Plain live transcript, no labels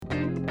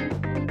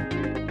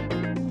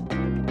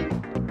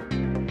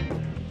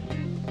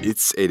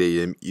It's 8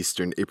 a.m.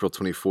 Eastern, April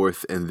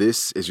 24th, and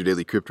this is your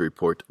daily crypto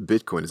report.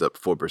 Bitcoin is up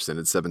 4%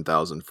 at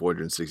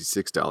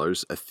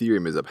 $7,466.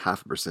 Ethereum is up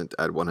 0.5%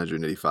 at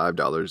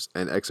 $185,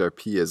 and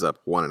XRP is up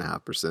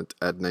 1.5%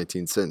 at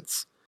 19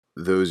 cents.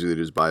 Those are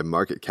leaders by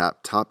market cap.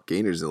 Top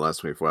gainers in the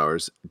last 24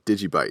 hours: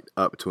 Digibyte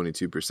up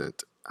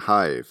 22%,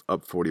 Hive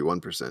up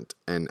 41%,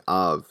 and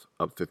Aave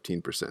up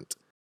 15%.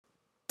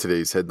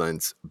 Today's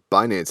headlines: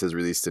 Binance has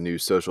released a new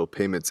social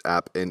payments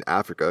app in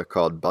Africa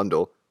called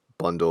Bundle.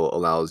 Bundle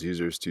allows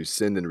users to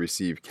send and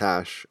receive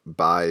cash,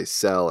 buy,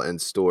 sell,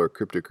 and store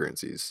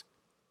cryptocurrencies.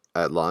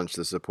 At launch,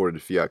 the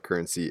supported fiat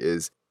currency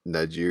is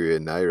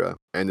Nigerian Naira,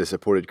 and the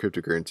supported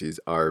cryptocurrencies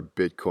are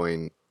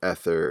Bitcoin,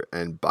 Ether,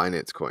 and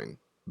Binance Coin.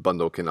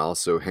 Bundle can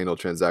also handle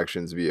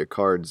transactions via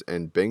cards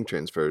and bank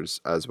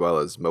transfers, as well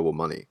as mobile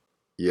money.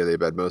 Yele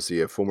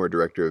Badmosi, a former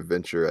director of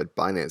venture at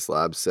Binance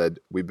Labs, said,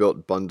 "We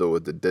built Bundle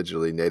with the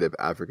digitally native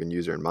African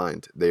user in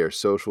mind. They are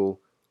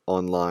social,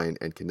 online,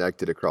 and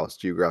connected across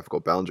geographical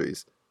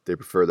boundaries. They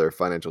prefer their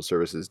financial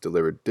services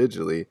delivered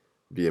digitally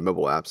via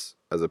mobile apps,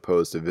 as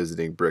opposed to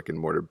visiting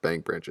brick-and-mortar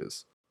bank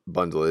branches."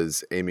 Bundle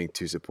is aiming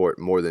to support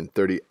more than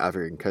 30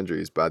 African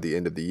countries by the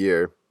end of the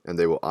year, and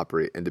they will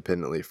operate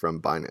independently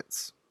from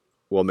Binance.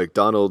 While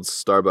McDonald's,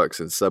 Starbucks,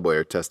 and Subway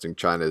are testing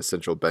China's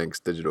central bank's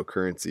digital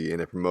currency in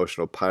a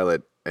promotional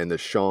pilot in the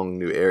Xiong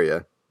New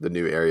Area. The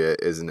New Area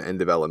is an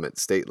in-development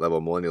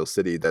state-level millennial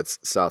city that's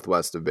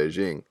southwest of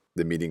Beijing.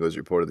 The meeting was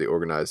reportedly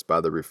organized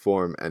by the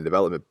Reform and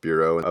Development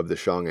Bureau of the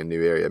Xiong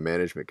New Area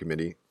Management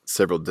Committee.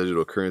 Several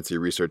digital currency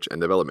research and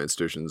development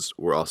institutions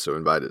were also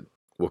invited.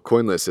 Well,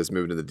 Coinlist has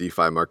moved into the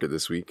DeFi market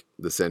this week.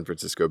 The San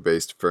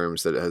Francisco-based firm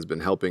said it has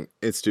been helping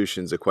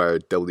institutions acquire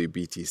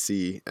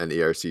WBTC, an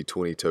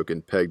ERC20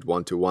 token pegged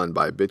 1-to-1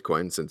 by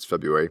Bitcoin since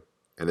February,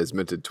 and has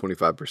minted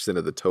 25%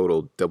 of the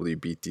total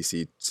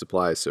WBTC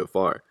supply so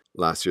far.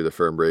 Last year, the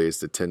firm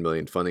raised a $10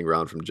 million funding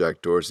round from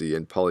Jack Dorsey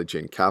and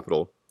Polychain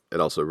Capital. It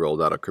also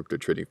rolled out a crypto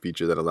trading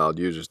feature that allowed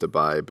users to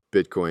buy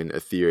Bitcoin,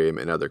 Ethereum,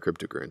 and other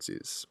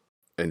cryptocurrencies.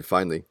 And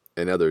finally,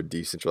 in other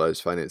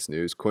decentralized finance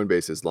news,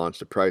 Coinbase has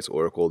launched a price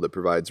oracle that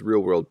provides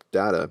real-world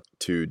data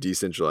to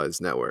decentralized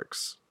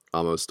networks.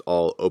 Almost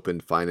all open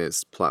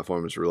finance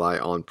platforms rely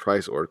on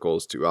price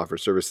oracles to offer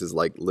services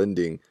like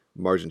lending,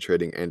 margin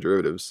trading, and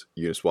derivatives.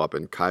 Uniswap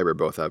and Kyber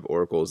both have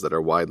oracles that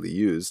are widely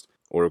used.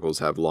 Oracles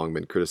have long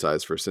been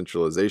criticized for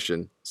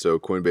centralization, so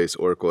Coinbase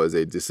Oracle is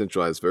a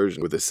decentralized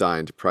version with a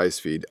signed price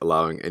feed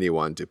allowing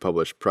anyone to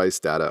publish price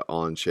data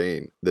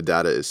on-chain. The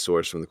data is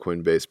sourced from the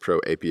Coinbase Pro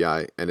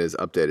API and is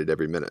updated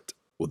every minute.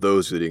 Well,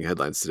 those are leading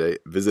headlines today.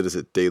 Visit us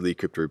at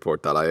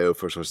dailycryptoreport.io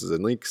for sources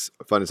and links.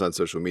 Find us on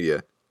social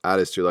media. Add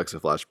us to your Alexa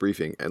Flash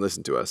Briefing and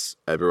listen to us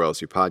everywhere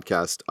else you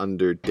podcast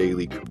under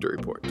Daily Crypto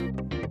Report.